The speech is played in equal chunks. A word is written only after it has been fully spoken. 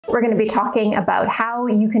we're going to be talking about how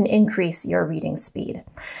you can increase your reading speed.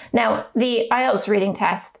 Now, the IELTS reading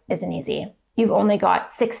test isn't easy. You've only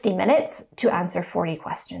got 60 minutes to answer 40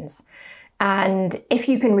 questions. And if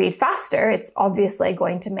you can read faster, it's obviously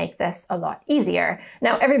going to make this a lot easier.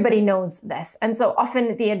 Now, everybody knows this. And so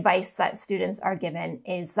often the advice that students are given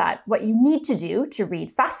is that what you need to do to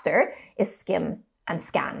read faster is skim and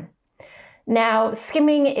scan. Now,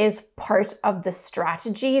 skimming is part of the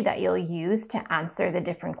strategy that you'll use to answer the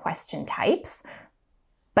different question types,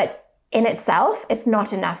 but in itself, it's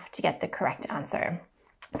not enough to get the correct answer.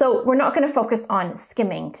 So we're not going to focus on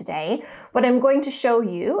skimming today. What I'm going to show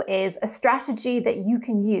you is a strategy that you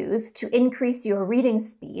can use to increase your reading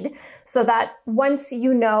speed so that once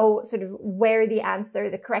you know sort of where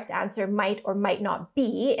the correct answer might or might not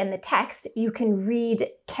be in the text, you can read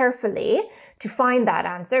carefully to find that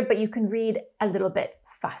answer, but you can read a little bit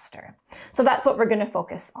faster. So that's what we're going to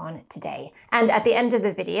focus on today. And at the end of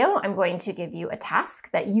the video, I'm going to give you a task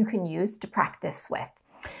that you can use to practice with.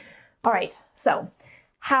 All right, so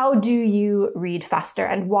how do you read faster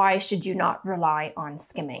and why should you not rely on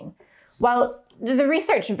skimming? Well, the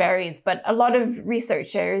research varies, but a lot of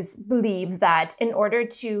researchers believe that in order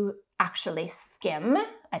to actually skim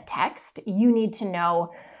a text, you need to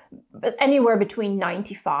know anywhere between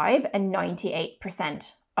 95 and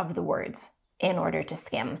 98% of the words in order to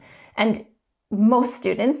skim. And most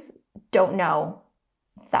students don't know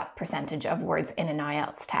that percentage of words in an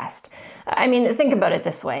IELTS test. I mean, think about it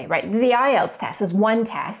this way, right? The IELTS test is one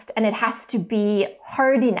test and it has to be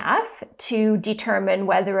hard enough to determine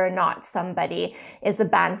whether or not somebody is a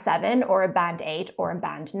band 7 or a band 8 or a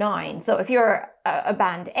band 9. So if you're a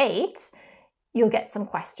band 8, you'll get some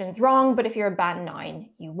questions wrong, but if you're a band 9,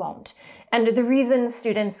 you won't. And the reason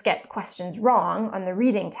students get questions wrong on the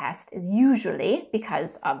reading test is usually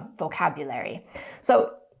because of vocabulary.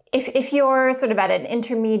 So if you're sort of at an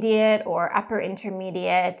intermediate or upper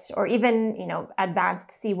intermediate or even,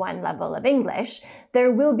 advanced C1 level of English,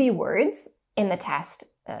 there will be words in the test,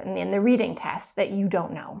 in the reading test that you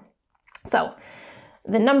don't know. So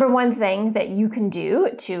the number one thing that you can do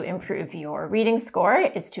to improve your reading score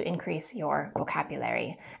is to increase your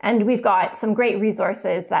vocabulary. And we've got some great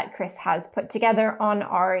resources that Chris has put together on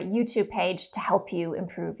our YouTube page to help you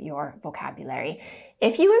improve your vocabulary.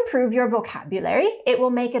 If you improve your vocabulary, it will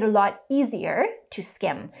make it a lot easier to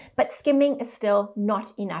skim, but skimming is still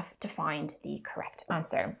not enough to find the correct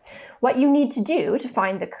answer. What you need to do to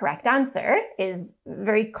find the correct answer is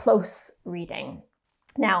very close reading.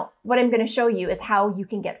 Now, what I'm going to show you is how you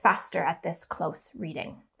can get faster at this close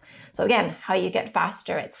reading. So again, how you get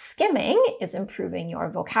faster at skimming is improving your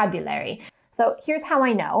vocabulary. So here's how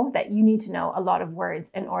I know that you need to know a lot of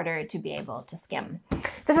words in order to be able to skim.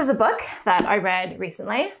 This is a book that I read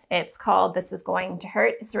recently. It's called This Is Going to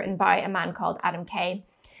Hurt. It's written by a man called Adam Kay.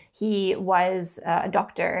 He was a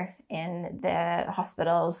doctor in the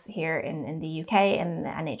hospitals here in the UK, in the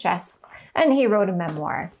NHS, and he wrote a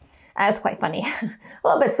memoir. It's quite funny, a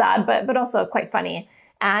little bit sad, but also quite funny.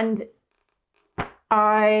 And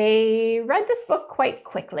I read this book quite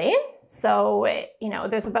quickly. So,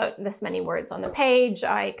 there's about this many words on the page.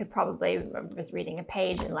 I was reading a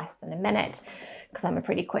page in less than a minute because I'm a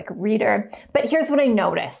pretty quick reader. But here's what I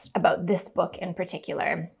noticed about this book in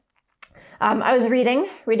particular. I was reading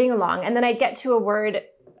along, and then I'd get to a word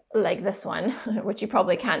like this one, which you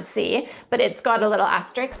probably can't see, but it's got a little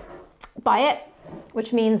asterisk by it,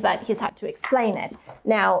 which means that he's had to explain it.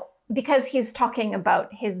 Now, because he's talking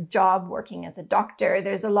about his job working as a doctor,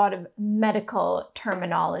 there's a lot of medical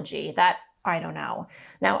terminology that I don't know.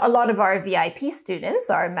 Now, a lot of our VIP students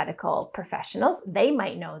are medical professionals. They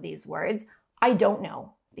might know these words. I don't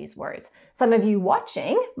know these words. Some of you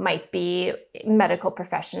watching might be medical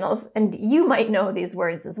professionals and you might know these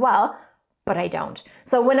words as well, but I don't.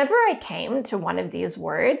 So whenever I came to one of these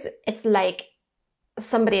words, it's like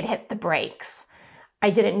somebody had hit the brakes. I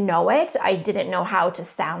didn't know it. I didn't know how to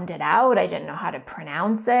sound it out. I didn't know how to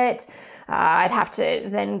pronounce it. I'd have to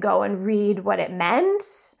then go and read what it meant.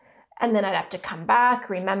 And then I'd have to come back,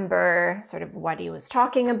 remember sort of what he was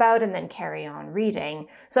talking about, and then carry on reading.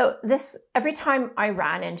 So every time I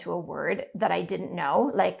ran into a word that I didn't know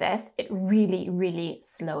like this, it really, really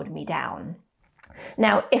slowed me down.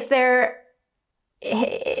 Now, if this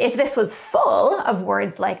was full of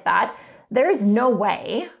words like that, there's no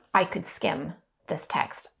way I could skim this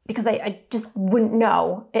text because I just wouldn't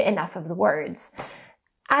know enough of the words.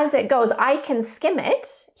 As it goes, I can skim it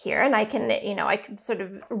here and I can sort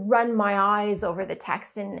of run my eyes over the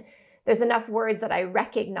text and there's enough words that I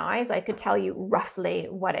recognize. I could tell you roughly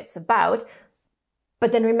what it's about.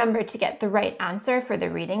 But then remember, to get the right answer for the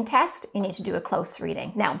reading test, you need to do a close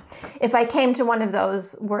reading. Now, if I came to one of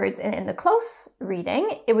those words in the close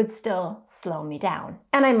reading, it would still slow me down.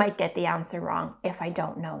 And I might get the answer wrong if I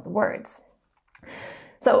don't know the words.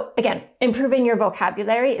 So again, improving your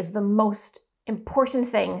vocabulary is the most important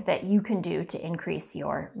thing that you can do to increase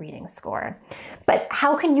your reading score. But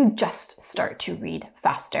how can you just start to read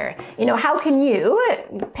faster? You know, how can you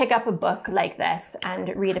pick up a book like this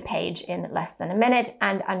and read a page in less than a minute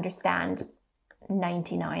and understand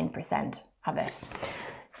 99% of it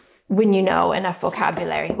when you know enough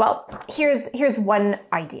vocabulary? Well, here's one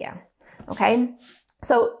idea, okay?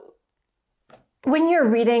 So when you're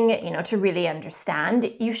reading, you know, to really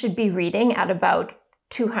understand, you should be reading at about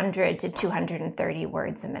 200 to 230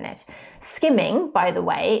 words a minute. Skimming, by the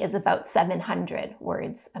way, is about 700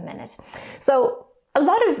 words a minute. So a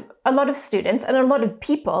lot of students and a lot of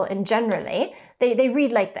people in generally, they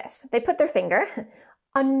read like this. They put their finger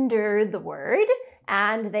under the word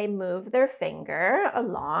and they move their finger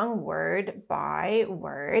along word by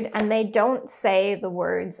word, and they don't say the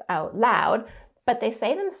words out loud, but they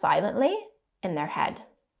say them silently in their head.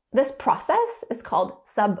 This process is called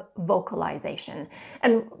sub-vocalization.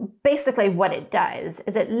 And basically what it does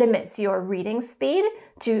is it limits your reading speed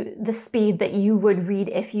to the speed that you would read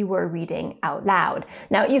if you were reading out loud.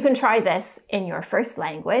 Now, you can try this in your first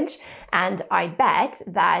language, and I bet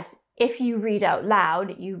that if you read out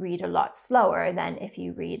loud, you read a lot slower than if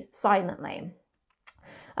you read silently.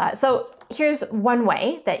 So here's one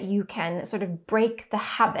way that you can sort of break the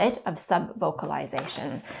habit of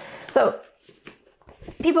sub-vocalization. So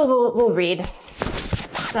people will read.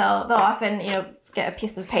 They'll often, you know, get a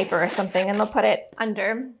piece of paper or something and they'll put it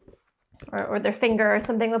under, or their finger or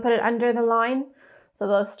something, they'll put it under the line. So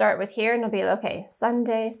they'll start with here and they'll be, okay,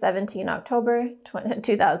 Sunday, 17 October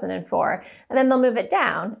 2004. And then they'll move it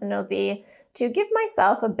down and it'll be, to give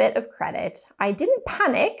myself a bit of credit, I didn't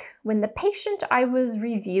panic when the patient I was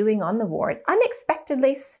reviewing on the ward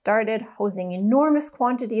unexpectedly started hosing enormous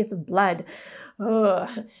quantities of blood.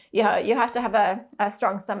 Ugh. Yeah, you have to have a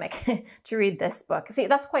strong stomach to read this book. See,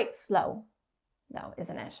 that's quite slow, though,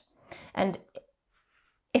 isn't it? And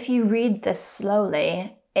if you read this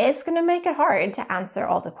slowly, it's going to make it hard to answer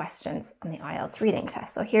all the questions on the IELTS reading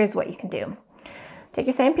test. So here's what you can do. Take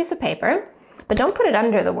your same piece of paper, but don't put it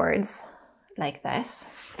under the words like this.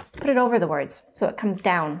 Put it over the words so it comes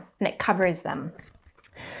down and it covers them.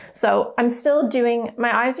 So I'm still doing,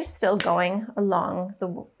 my eyes are still going along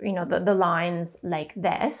the lines like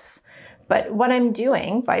this. But what I'm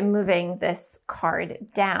doing by moving this card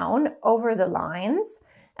down over the lines,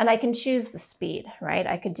 and I can choose the speed, right?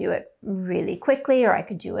 I could do it really quickly or I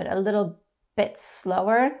could do it a little bit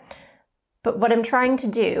slower. But what I'm trying to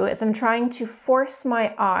do is I'm trying to force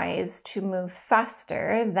my eyes to move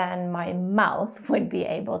faster than my mouth would be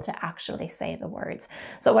able to actually say the words.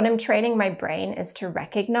 So what I'm training my brain is to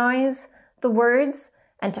recognize the words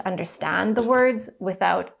and to understand the words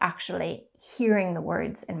without actually hearing the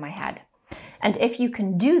words in my head. And if you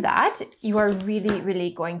can do that, you are really, really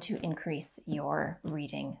going to increase your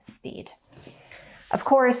reading speed. Of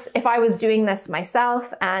course, if I was doing this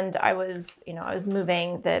myself and I was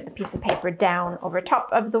moving the piece of paper down over top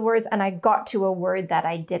of the words and I got to a word that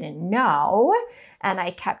I didn't know and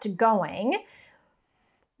I kept going,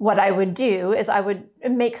 what I would do is I would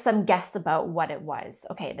make some guess about what it was.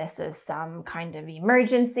 Okay, this is some kind of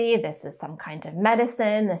emergency, this is some kind of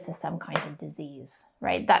medicine, this is some kind of disease,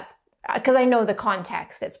 right? That's because I know the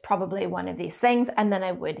context, it's probably one of these things, and then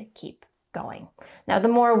I would keep going. Now, the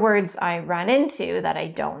more words I run into that I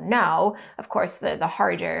don't know, of course, the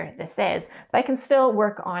harder this is, but I can still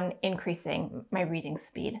work on increasing my reading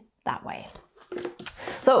speed that way.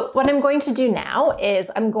 So what I'm going to do now is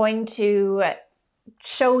I'm going to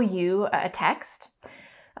show you a text.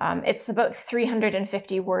 It's about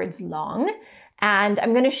 350 words long, and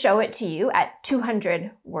I'm going to show it to you at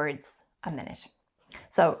 200 words a minute.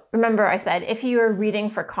 So remember I said if you are reading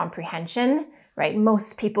for comprehension, right,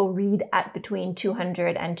 most people read at between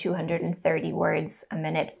 200 and 230 words a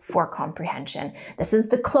minute for comprehension. This is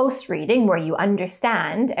the close reading where you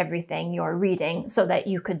understand everything you're reading so that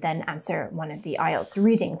you could then answer one of the IELTS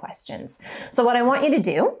reading questions. So what I want you to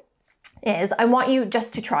do is I want you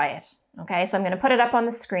just to try it. Okay, so I'm going to put it up on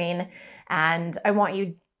the screen and I want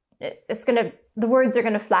you, the words are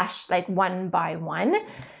going to flash like one by one.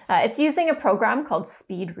 It's using a program called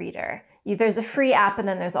Speed Reader. There's a free app and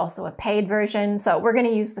then there's also a paid version. So we're going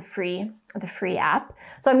to use the free app.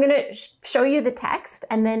 So I'm going to show you the text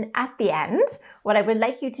and then at the end, what I would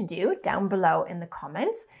like you to do down below in the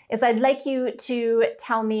comments is I'd like you to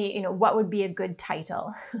tell me, what would be a good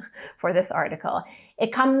title for this article.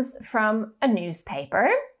 It comes from a newspaper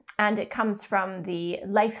and it comes from the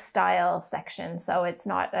lifestyle section. So it's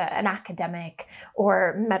not an academic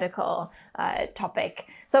or medical topic.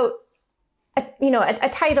 So a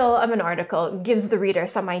title of an article gives the reader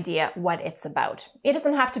some idea what it's about. It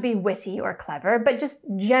doesn't have to be witty or clever, but just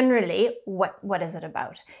generally, what is it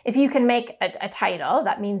about? If you can make a title,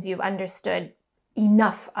 that means you've understood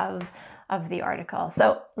enough of the article.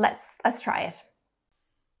 So let's try it.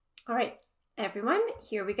 All right, everyone,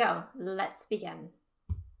 here we go. Let's begin.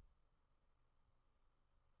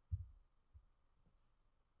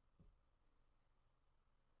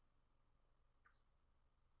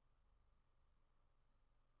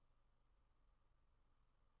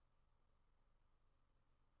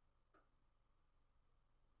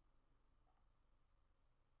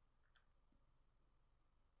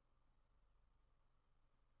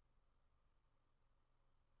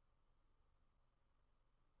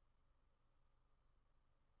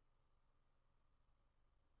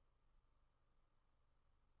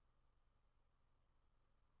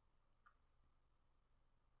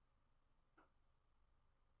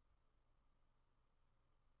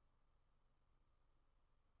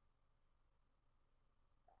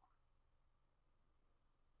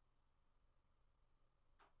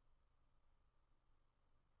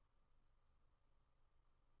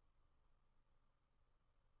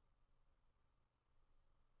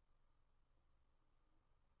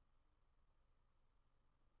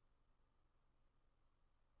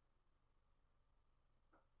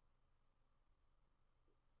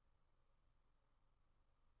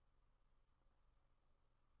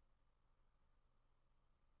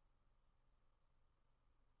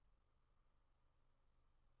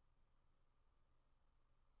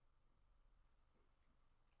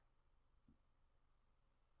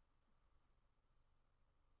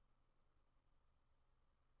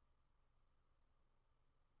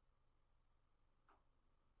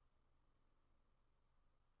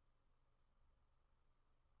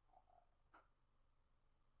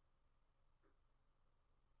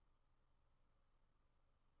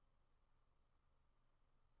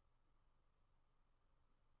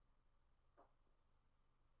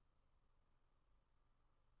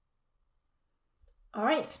 All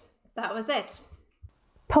right, that was it.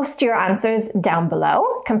 Post your answers down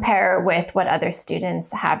below. Compare with what other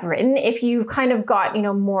students have written. If you've kind of got,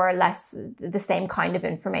 more or less the same kind of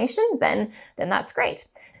information, then that's great.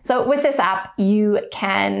 So with this app, you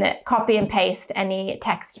can copy and paste any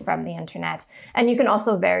text from the internet, and you can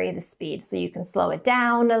also vary the speed. So you can slow it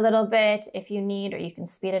down a little bit if you need, or you can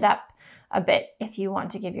speed it up a bit if you want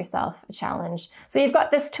to give yourself a challenge. So you've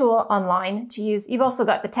got this tool online to use. You've also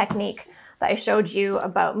got the technique that I showed you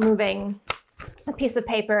about moving a piece of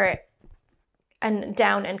paper and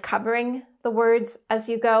down and covering the words as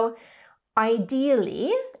you go.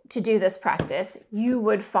 Ideally, to do this practice, you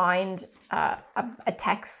would find a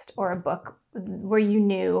text or a book where you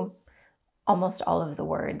knew almost all of the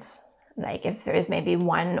words. Like if there's maybe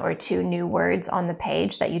 1 or 2 new words on the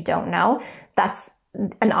page that you don't know, that's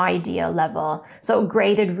an ideal level. So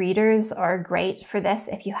graded readers are great for this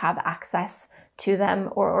if you have access to them,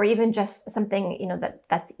 or even just something,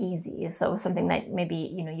 that's easy. So something that maybe,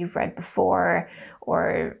 you've read before,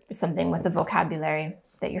 or something with a vocabulary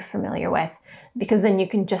that you're familiar with, because then you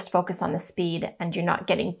can just focus on the speed and you're not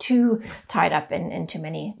getting too tied up in too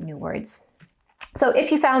many new words. So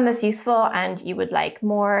if you found this useful and you would like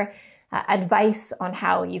more advice on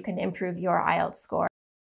how you can improve your IELTS score,